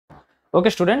Okay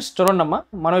students చూడండమ్మా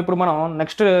మనం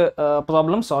next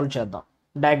problem solve చేద్దాం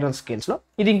డయాగ్నల్ స్కేల్స్లో.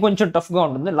 ఇది ఇంకొంచెం టఫ్గా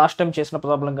ఉంటుంది, లాస్ట్ టైం చేసిన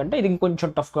ప్రాబ్లం కంటే ఇది ఇంకొంచెం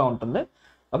టఫ్గా ఉంటుంది.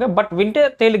 ఓకే, బట్ వింటే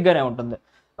తేలిగ్గానే ఉంటుంది,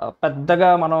 పెద్దగా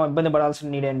మనం ఇబ్బంది పడాల్సిన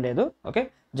నీడ్ ఏం లేదు. ఓకే,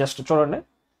 జస్ట్ చూడండి.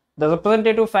 The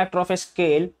representative factor of a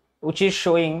scale which is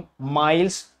showing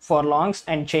miles for longs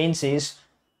and chains is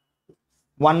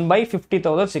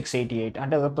 1/50,688.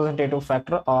 అంటే రిప్రజెంటేటివ్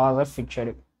ఫ్యాక్టర్ RF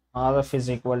ఇచ్చాడు. RF is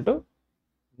equal to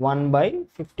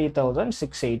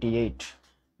 1/50,688.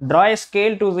 Draw a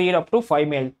scale to 0 up to 5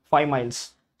 miles.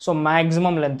 So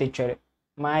maximum length ఇచ్చాడు.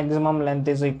 Maximum length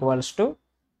is equals to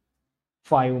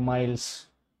 5 miles.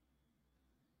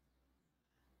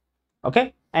 Okay,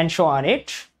 and show on it.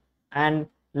 And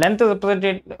length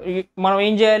represented, మనం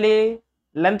ఏం చేయాలి?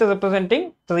 Length representing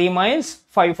 3 miles,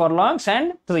 5 furlongs and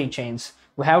 3 chains.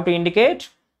 We have to indicate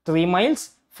 3 miles,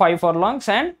 5 furlongs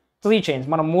and 3 chains.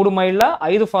 మనం 3 మైళ్ళ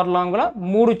 5 ఫర్లాంగ్ల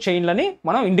 3 చైన్లని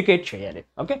మనం indicate చేయాలి.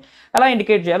 Okay, ఎలా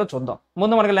indicate చేయాలో చూద్దాం.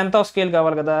 ముందు మనకి లెంత్ ఆఫ్ స్కేల్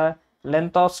కావాలి కదా.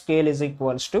 Length of scale is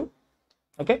equals to,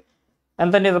 okay,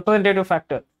 ఎంత అండి? Representative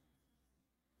factor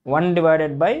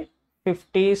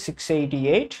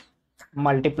 1/5688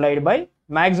 multiplied by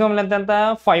maximum length ఎంత?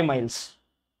 5 miles.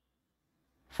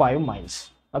 5 miles.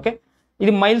 ఓకే,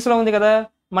 ఇది మైల్స్లో ఉంది కదా,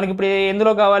 మనకి ఇప్పుడు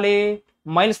ఎందులో కావాలి?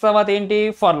 మైల్స్ తర్వాత ఏంటి?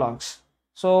 ఫర్లాంగ్స్.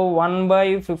 So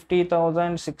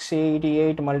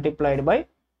 1/50,688 multiplied by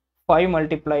 5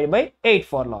 multiplied by 8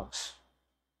 furlongs.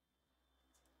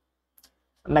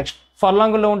 Next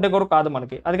ఫర్లాంగ్లో ఉంటే కూడా కాదు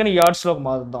మనకి, అందుకని యార్డ్స్లోకి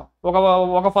మారుద్దాం.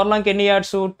 ఒక ఫర్లాంగ్కి ఎన్ని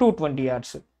yards? 220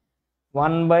 yards.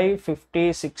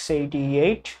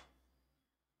 1/5688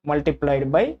 multiplied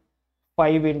by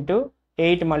 5 into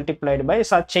 8 multiplied by,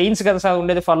 sir chains కదా సార్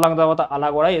ఉండేది ఫర్లాంగ్ తర్వాత, అలా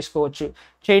కూడా వేసుకోవచ్చు.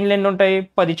 చైన్లు ఎన్ని ఉంటాయి?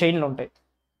 10 చైన్లు ఉంటాయి.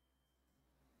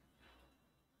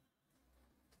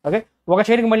 ఓకే, ఒక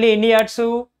చైన్కి మళ్ళీ ఎన్ని yards?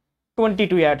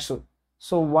 22 yards.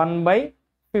 So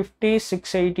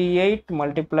 1/5688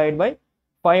 multiplied by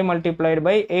 5 multiplied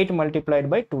by 8 multiplied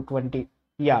by 220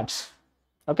 yards.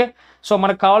 Okay, so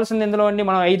మనకు కావాల్సింది ఇందులో అండి,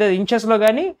 మనం ఐదు ఇంచెస్లో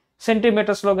కానీ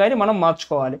సెంటీమీటర్స్లో కానీ మనం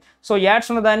మార్చుకోవాలి. సో యార్డ్స్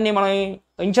ఉన్న దాన్ని మనం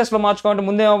ఇంచెస్లో మార్చుకోవాలంటే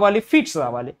ముందే అవ్వాలి, ఫీట్స్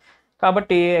రావాలి.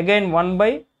 కాబట్టి again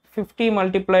 1/50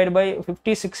 multiplied by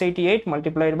 5688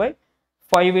 multiplied by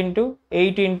 5 into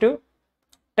 8 into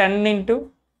 10 into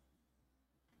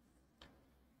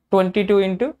 22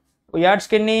 into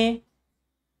యార్డ్స్కి ఎన్ని?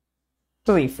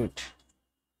 3 feet.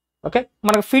 ఓకే,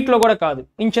 మనకు ఫీట్లో కూడా కాదు,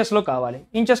 ఇంచెస్లో కావాలి.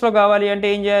 ఇంచెస్లో కావాలి అంటే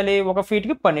ఏం చేయాలి? ఒక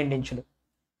ఫీట్కి 12 ఇంచులు.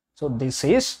 So this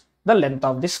is the length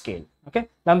of the scale. Okay,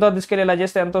 length of the scale ఇలా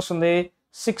చేస్తే ఎంత వస్తుంది?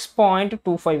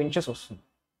 6.25 ఇంచెస్ వస్తుంది.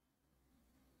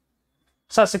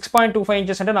 సార్ 6.25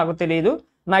 ఇంచెస్ అంటే నాకు తెలియదు,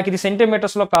 నాకు ఇది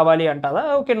సెంటీమీటర్స్లో కావాలి అంటారా?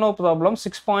 Okay, no problem.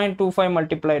 6.25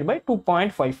 multiplied by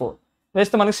 2.54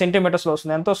 వేస్తే మనకి సెంటీమీటర్స్లో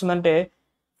వస్తుంది. ఎంత వస్తుందంటే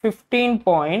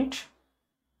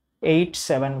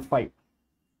 15.875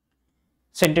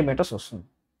 సెంటీమీటర్స్ వస్తుంది.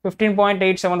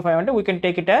 15.875 అంటే we can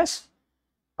take it as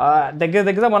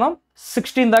దగ్గర మనం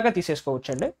 16 దాకా తీసేసుకోవచ్చు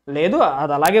అండి. లేదు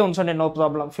అది అలాగే ఉంచండి, నో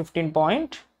ప్రాబ్లం.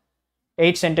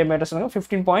 15.8 సెంటీమీటర్స్,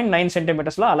 15.9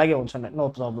 సెంటీమీటర్స్లో అలాగే ఉంచండి, నో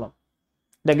ప్రాబ్లం.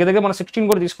 దగ్గర మనం 16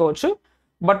 కూడా తీసుకోవచ్చు,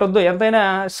 బట్ వద్దు, ఎంతైనా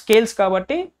స్కేల్స్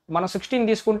కాబట్టి మనం 16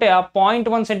 తీసుకుంటే ఆ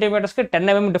 0.1 సెంటీమీటర్స్కి 10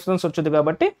 mm డిఫరెన్స్ వచ్చింది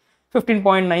కాబట్టి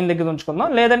 15.9 దగ్గర ఉంచుకుందాం.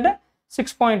 లేదంటే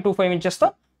 6.25 ఇంచెస్తో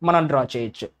మనం డ్రా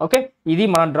చేయొచ్చు. ఓకే, ఇది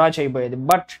మనం డ్రా చేయబోయేది.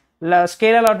 బట్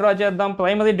స్కేల్ ఎలా డ్రా చేద్దాం?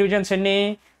 ప్రైమరీ డివిజన్స్ ఎన్ని?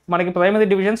 మనకి ప్రైమరీ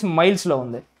డివిజన్స్ మైల్స్లో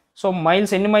ఉంది. సో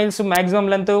మైల్స్ ఎన్ని miles? Maximum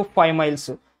length 5 miles.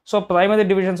 So primary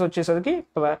divisions వచ్చేసరికి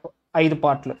 5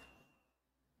 పార్ట్లు.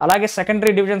 అలాగే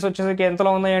సెకండరీ డివిజన్స్ వచ్చేసరికి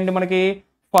ఎంతలో ఉన్నాయండి? మనకి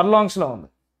ఫర్లాంగ్స్లో ఉంది.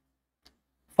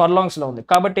 ఫర్లాంగ్స్లో ఉంది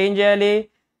కాబట్టి ఏం చేయాలి?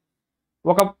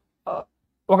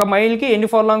 ఒక మైల్కి ఎన్ని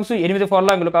ఫర్లాంగ్స్? 8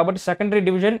 ఫర్లాంగులు. కాబట్టి secondary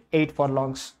division 8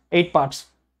 ఫర్లాంగ్స్, 8 parts.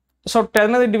 So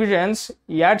ternary divisions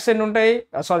yards ఎన్ని ఉంటాయి?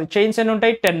 సారీ, చైన్స్ ఎన్ని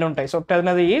ఉంటాయి? 10 ఉంటాయి. So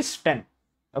ternary is 10.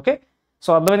 Okay, so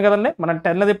అర్థమైంది కదండి. మనం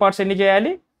టెర్నరీ పార్ట్స్ ఎన్ని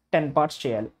చేయాలి? 10 పార్ట్స్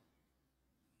చేయాలి.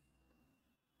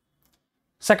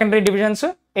 Secondary divisions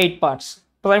 8 parts,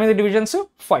 primary divisions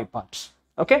 5 parts.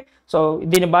 Okay, so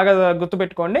దీన్ని బాగా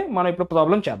గుర్తుపెట్టుకోండి. మనం ఇప్పుడు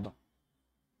ప్రాబ్లం చేద్దాం.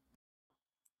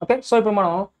 ఓకే, సో ఇప్పుడు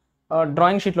మనం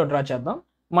డ్రాయింగ్ షీట్లో డ్రా చేద్దాం.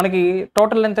 మనకి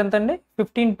టోటల్ లెంత్ ఎంత అండి?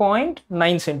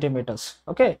 15.9 సెంటీమీటర్స్.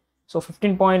 ఓకే, సో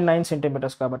 15.9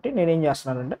 సెంటీమీటర్స్ కాబట్టి నేనేం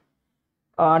చేస్తున్నానంటే,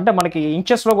 అంటే మనకి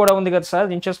ఇంచెస్లో కూడా ఉంది కదా సార్,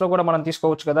 ఇంచెస్లో కూడా మనం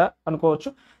తీసుకోవచ్చు కదా అనుకోవచ్చు.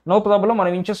 నో ప్రాబ్లం,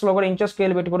 మనం ఇంచెస్లో కూడా ఇంచెస్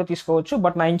స్కేల్ పెట్టి కూడా తీసుకోవచ్చు.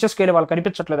 బట్ నా ఇంచెస్ స్కేల్ వాళ్ళు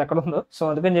కనిపించట్లేదు ఎక్కడ ఉందో. సో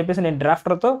అందుకని చెప్పేసి నేను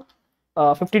డ్రాఫ్టర్తో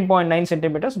 15.9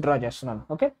 సెంటీమీటర్స్ డ్రా చేస్తున్నాను.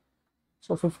 Okay,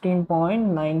 so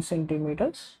 15.9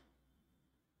 centimetres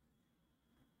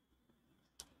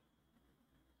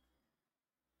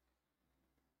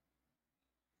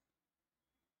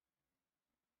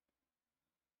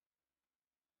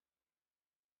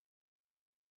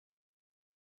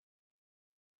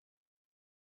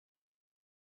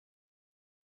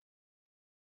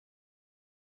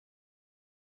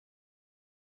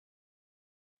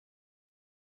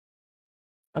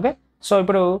okay. So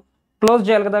ఇప్పుడు క్లోజ్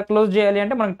చేయాలి కదా, క్లోజ్ చేయాలి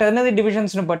అంటే మనకు టెర్నరీ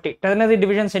డివిజన్స్ని బట్టి, టెర్నరీ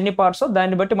డివిజన్స్ ఎన్ని పార్ట్స్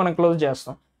దాన్ని బట్టి మనం క్లోజ్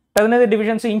చేస్తాం. టెర్నరీ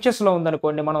డివిజన్స్ ఇంచెస్లో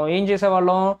ఉందనుకోండి, మనం ఏం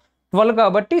చేసేవాళ్ళం 12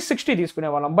 కాబట్టి 60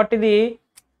 తీసుకునేవాళ్ళం. బట్ ఇది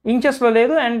ఇంచెస్లో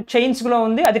లేదు అండ్ చైన్స్లో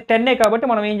ఉంది, అది 10 కాబట్టి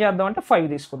మనం ఏం చేద్దాం అంటే 5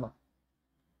 తీసుకుందాం.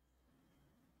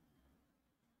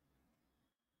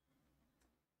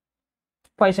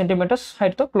 ఫైవ్ సెంటీమీటర్స్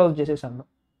హైట్తో క్లోజ్ చేసేసాను.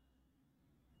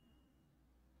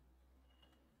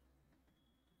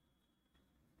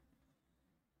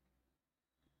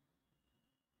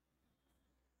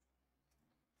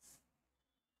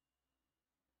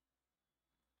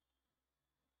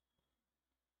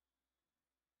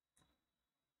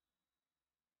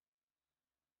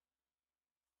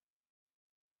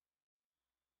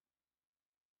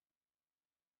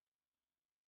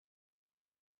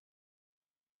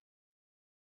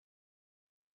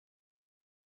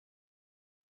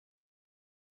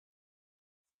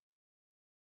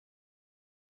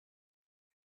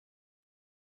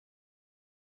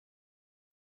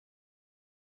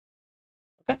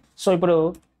 ఓకే. సో ఇప్పుడు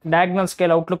డయాగ్నల్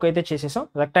స్కేల్ అవుట్లుక్ అయితే చేసేసాం,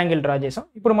 రెక్టాంగిల్ డ్రా చేసాం.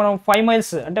 ఇప్పుడు మనం 5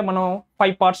 మైల్స్ అంటే మనం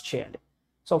 5 పార్ట్స్ చేయాలి.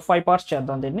 సో 5 పార్ట్స్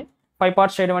చేద్దాం దీన్ని. 5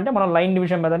 పార్ట్స్ చేయడం అంటే మనం లైన్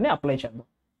డివిజన్ మెథడ్ని అప్లై చేద్దాం.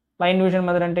 లైన్ డివిజన్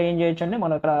మెథడ్ అంటే ఏం చేయొచ్చు అంటే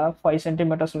మనం ఇక్కడ 5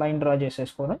 సెంటీమీటర్స్ లైన్ డ్రా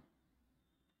చేసేసుకొని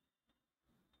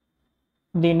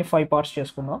దీన్ని 5 పార్ట్స్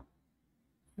చేసుకుందాం.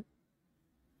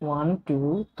 1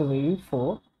 2 3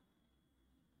 4.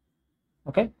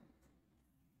 ఓకే.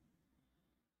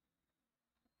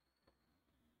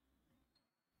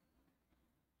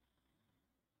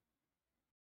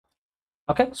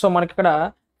 ఓకే. సో మనకి ఇక్కడ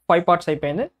 5 పార్ట్స్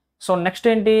అయిపోయింది. సో నెక్స్ట్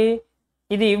ఏంటి,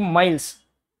 ఇది miles.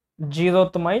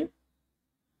 0th mile,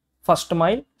 first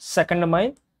mile, second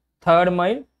mile, third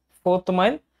mile, fourth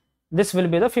mile, this will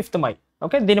be the 5th mile.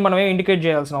 Okay. దీన్ని మనం ఏం ఇండికేట్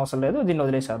చేయాల్సిన అవసరం లేదు, దీన్ని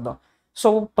వదిలేసేద్దాం.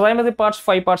 సో ప్రైమరీ పార్ట్స్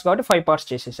 5 పార్ట్స్ కాబట్టి 5 పార్ట్స్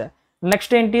చేసేసా.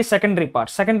 నెక్స్ట్ ఏంటి, సెకండరీ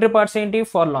పార్ట్స్. సెకండరీ పార్ట్స్ ఏంటి,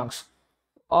 ఫర్ లాంగ్స్.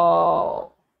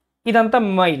 ఇదంతా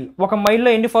మైల్. ఒక మైల్లో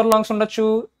ఎన్ని ఫర్ లాంగ్స్ ఉండొచ్చు,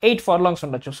 8 ఫర్ లాంగ్స్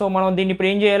ఉండొచ్చు. సో మనం దీన్ని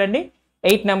ఇప్పుడు ఏం చేయాలండి,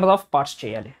 8 నెంబర్ ఆఫ్ పార్ట్స్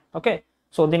చేయాలి. ఓకే.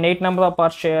 సో దీన్ని 8 నెంబర్ ఆఫ్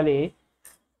పార్ట్స్ చేయాలి.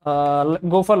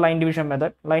 Go for line division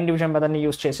method. Line division మెథడ్ని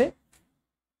use చేసి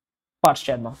పార్ట్స్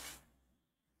చేద్దాం.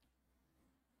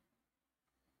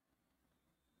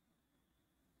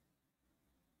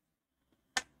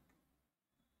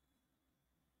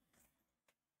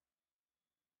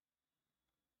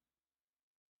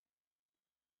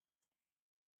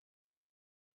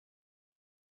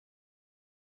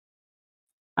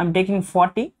 I'm taking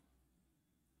 40.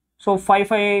 సో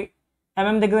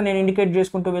 5 దగ్గర నేను ఇండికేట్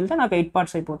చేసుకుంటూ వెళ్తే నాకు 8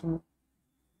 పార్ట్స్ అయిపోతుంది.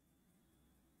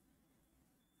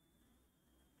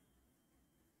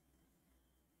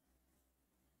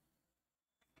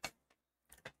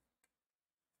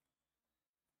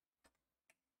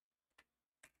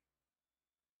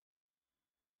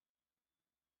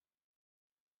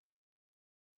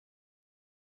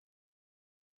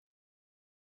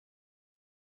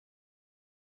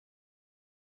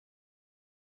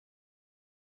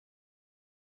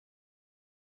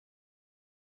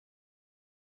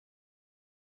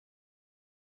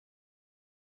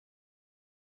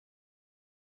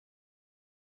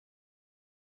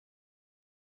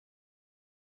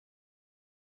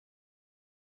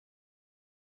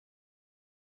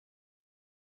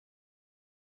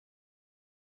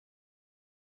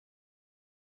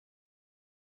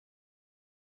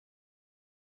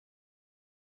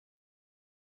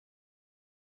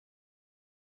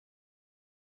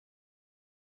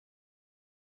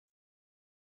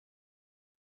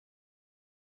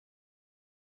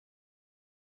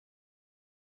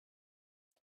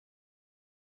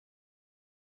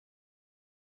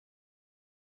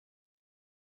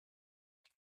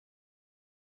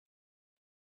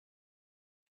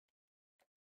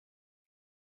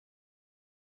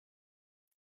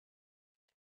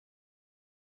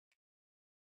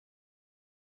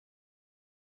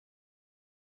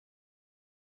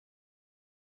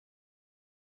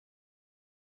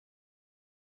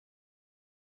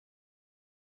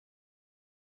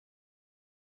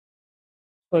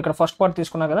 సో ఇక్కడ ఫస్ట్ పార్ట్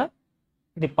తీసుకున్నా కదా,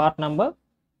 ఇది పార్ట్ నెంబర్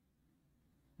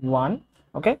 1.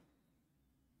 ఓకే.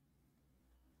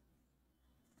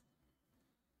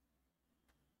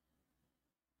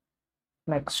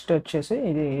 నెక్స్ట్ వచ్చేసి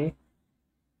ఇది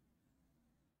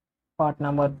పార్ట్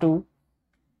నెంబర్ 2,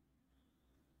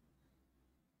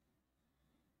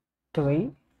 3,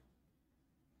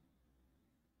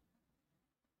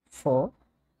 4,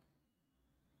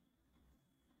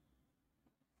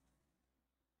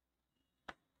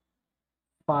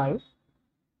 5,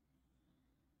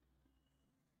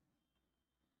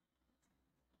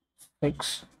 6,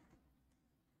 7,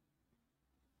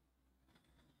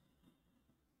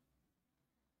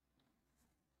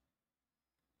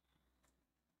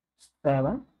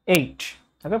 7 8.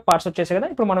 ఓకే, పార్ట్స్ వచ్చేసాయి కదా.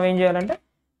 ఇప్పుడు మనం ఏం చేయాలంటే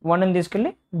 1ని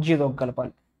తీసుకెళ్ళి 0కి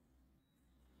కలపాలి,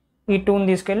 ఈ 2ని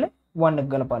తీసుకెళ్ళి 1కి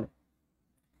కలపాలి,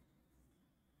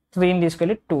 3ని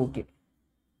తీసుకెళ్ళి 2కి,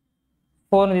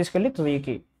 4ని తీసుకెళ్ళి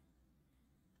 3కి,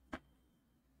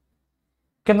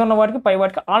 కింద ఉన్న వాటికి పై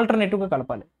వాటికి ఆల్టర్నేటివ్గా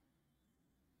కలపాలి.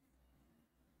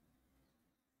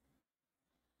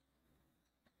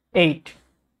 8.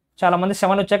 చాలామంది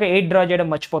 7 వచ్చాక 8 డ్రా చేయడం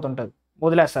మర్చిపోతుంటుంది,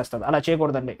 వదిలేసేస్తుంది. అలా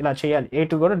చేయకూడదండి, ఇలా చేయాలి,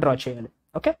 8 కూడా డ్రా చేయాలి.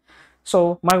 ఓకే, సో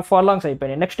మనకు ఫార్ లాంగ్స్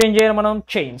అయిపోయినాయి. నెక్స్ట్ ఏం చేయాలి మనం?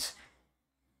 చైన్స్.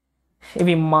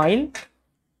 ఇవి మైల్,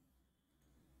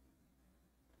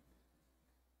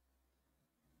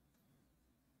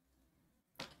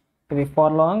 ఇవి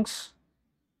far longs,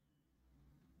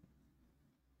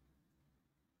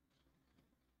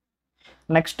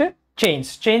 next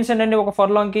chains. Chains ఏంటంటే ఒక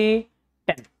ఫర్ లాంగ్కి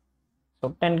 10. సో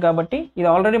 10 కాబట్టి ఇది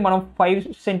ఆల్రెడీ మనం 5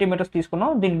 సెంటీమీటర్స్ తీసుకున్నాం,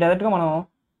 దీన్ని డైరెక్ట్గా మనం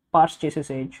పార్ట్స్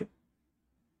చేసేసేయచ్చు.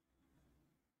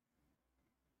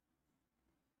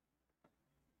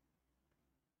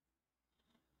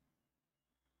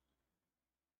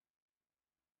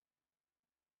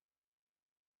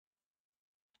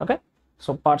 Okay,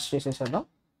 so parts చేసేసేద్దాం.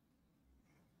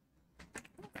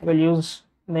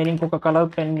 నేను ఇంకొక కలర్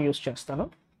పెన్ యూస్ చేస్తాను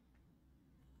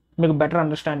మీకు బెటర్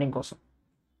అండర్స్టాండింగ్ కోసం.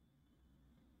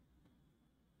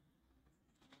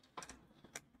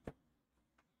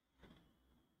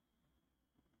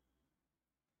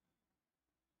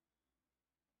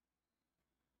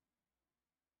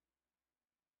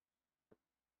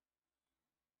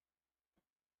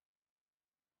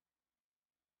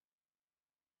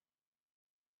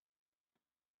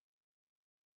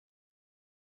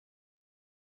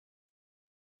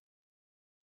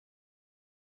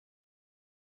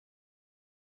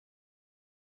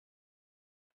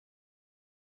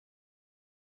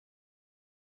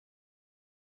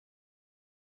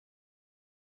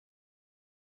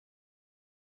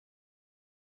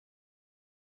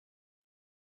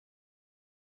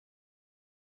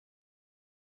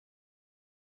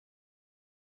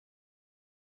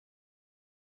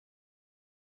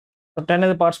 సో 10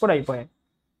 అనేది పార్ట్స్ కూడా అయిపోయాయి.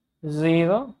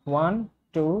 0 1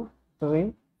 2 3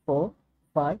 4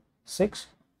 5 6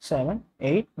 7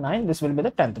 8 9, this will be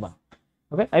the 10th one.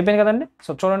 Okay, అయిపోయింది కదండి.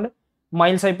 సో చూడండి,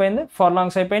 మైల్స్ అయిపోయింది, ఫార్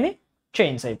లాంగ్స్ అయిపోయినాయి,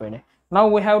 చైన్స్ అయిపోయినాయి. Now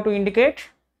we have to indicate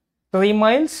 3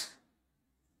 miles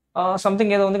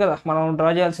something ఏదో ఉంది కదా మనం draw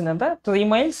చేయాల్సిందంతా. 3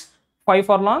 miles, 5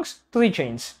 far longs, 3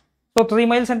 chains. So 3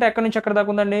 miles అంటే ఎక్కడి నుంచి ఎక్కడ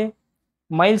దాకా ఉందండి?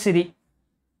 మైల్స్ ఇది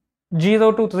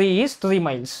 0 to 3 is 3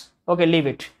 miles. Okay, leave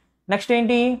it. Next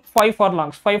ఏంటి? 5 ఫార్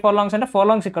లాంగ్స్. 5 ఫార్ లాంగ్స్ అంటే ఫార్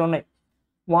లాంగ్స్ ఇక్కడ ఉన్నాయి,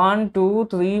 1 2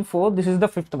 3 4, this is the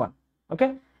 5th one. Okay,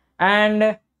 and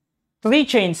 3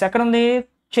 chains ఎక్కడ ఉంది?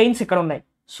 చైన్స్ ఇక్కడ ఉన్నాయి.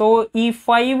 సో ఈ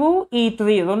 5 ఈ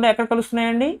 3 రెండు ఎక్కడ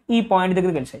కలుస్తున్నాయండి? ఈ పాయింట్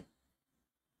దగ్గర కలిసాయి.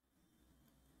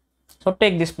 So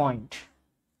take this point.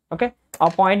 Okay, ఆ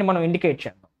పాయింట్ మనం ఇండికేట్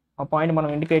చేద్దాం. ఆ పాయింట్ మనం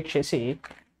ఇండికేట్ చేసి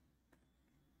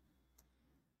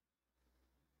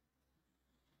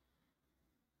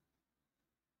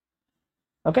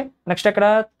ఓకే, నెక్స్ట్ ఎక్కడ?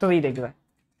 3 దగ్గర.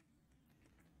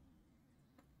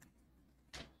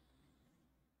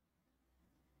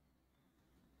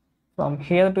 From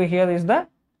here to here is the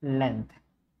length.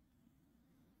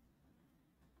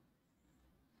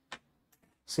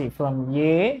 See, from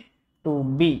A to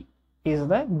B is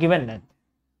the given length.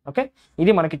 Okay,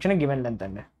 ఇది మనకి ఇచ్చిన గివెన్ లెంత్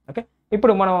అండి. ఓకే,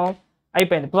 ఇప్పుడు మనం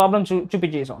అయిపోయింది, problem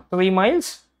చూపించేసాం. 3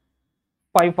 miles,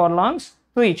 5 far longs,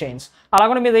 3 chains.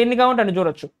 అలాగే మీరు ఎన్ని కావాలంటే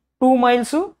చూడొచ్చు. 2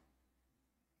 మైల్స్,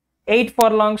 8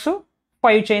 ఫార్ లాంగ్స్,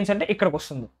 5 చైన్స్ అంటే ఇక్కడికి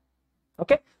వస్తుంది.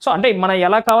 ఓకే, సో అంటే మనం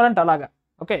ఎలా కావాలంటే అలాగా.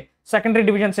 ఓకే, సెకండరీ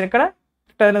డివిజన్స్ ఇక్కడ,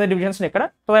 టెర్నరీ డివిజన్స్ని ఇక్కడ,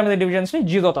 ప్రైమరీ డివిజన్స్ని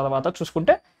 0 తర్వాత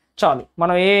చూసుకుంటే చాలు.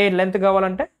 మనం ఏ లెంత్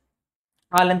కావాలంటే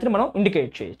ఆ లెంత్ని మనం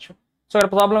ఇండికేట్ చేయొచ్చు. సో ఇక్కడ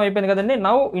ప్రాబ్లం అయిపోయింది కదండి.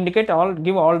 Now indicate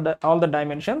give all the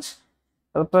dimensions.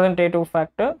 Representative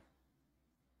factor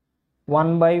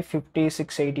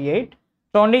 1/5688.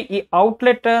 చూడండి, ఈ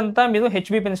అవుట్లెట్ అంతా మీరు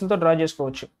హెచ్బి పెన్సిల్తో డ్రా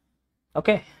చేసుకోవచ్చు.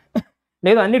 ఓకే,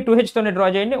 లేదు అన్ని 2Hతోనే డ్రా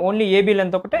చేయండి, ఓన్లీ ఏబీ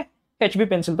లెంత్ ఒకటే హెచ్బి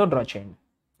పెన్సిల్తో డ్రా చేయండి.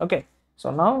 Okay, so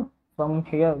now from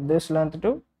here this length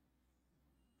to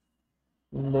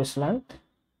this length,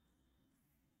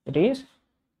 it is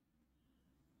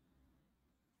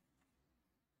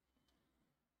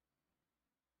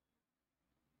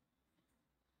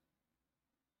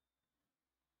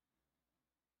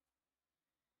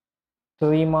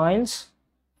 3 miles,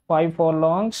 5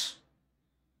 furlongs,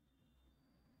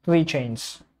 3 chains.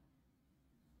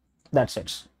 That's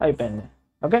it. అయిపోయింది.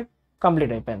 ఓకే,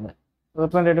 కంప్లీట్ అయిపోయింది.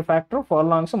 రిప్రజెంటేటివ్ ఫ్యాక్టర్,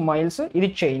 ఫర్లాంగ్స్, మైల్స్, ఇది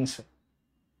chains.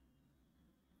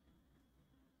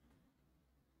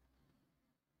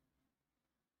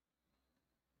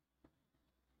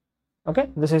 Okay,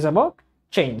 this is about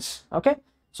chains. Okay,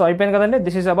 so అయిపోయింది కదండి.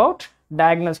 This is about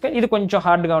diagonal scale. ఇది కొంచెం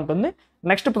హార్డ్గా ఉంటుంది.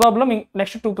 Next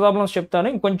 2 problems చెప్తాను,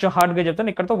 ఇంకొంచెం హార్డ్గా చెప్తాను,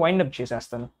 ఇక్కడతో వైండ్ అప్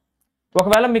చేసేస్తాను.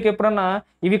 ఒకవేళ మీకు ఎప్పుడన్నా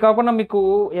ఇవి కాకుండా మీకు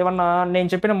ఏమన్నా నేను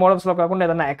చెప్పిన మోడల్స్లో కాకుండా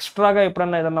ఏదన్నా ఎక్స్ట్రాగా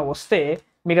ఎప్పుడన్నా ఏదన్నా వస్తే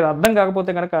మీకు అది అర్థం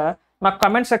కాకపోతే కనుక నాకు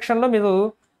కమెంట్ సెక్షన్లో మీరు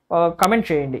కమెంట్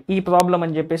చేయండి, ఈ ప్రాబ్లం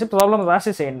అని చెప్పేసి ప్రాబ్లం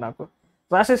రాసేసేయండి. నాకు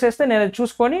రాసేసేస్తే నేను అది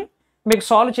చూసుకొని మీకు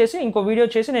సాల్వ్ చేసి ఇంకో వీడియో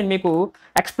చేసి నేను మీకు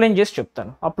ఎక్స్ప్లెయిన్ చేసి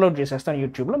చెప్తాను, అప్లోడ్ చేసేస్తాను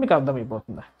యూట్యూబ్లో, మీకు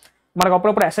అర్థమైపోతుంది. మనకు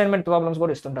అప్పుడప్పుడు అసైన్మెంట్ ప్రాబ్లమ్స్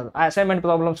కూడా ఇస్తుంటారు, ఆ అసైన్మెంట్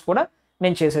ప్రాబ్లమ్స్ కూడా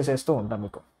నేను చేసేసేస్తూ ఉంటాను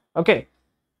మీకు. ఓకే.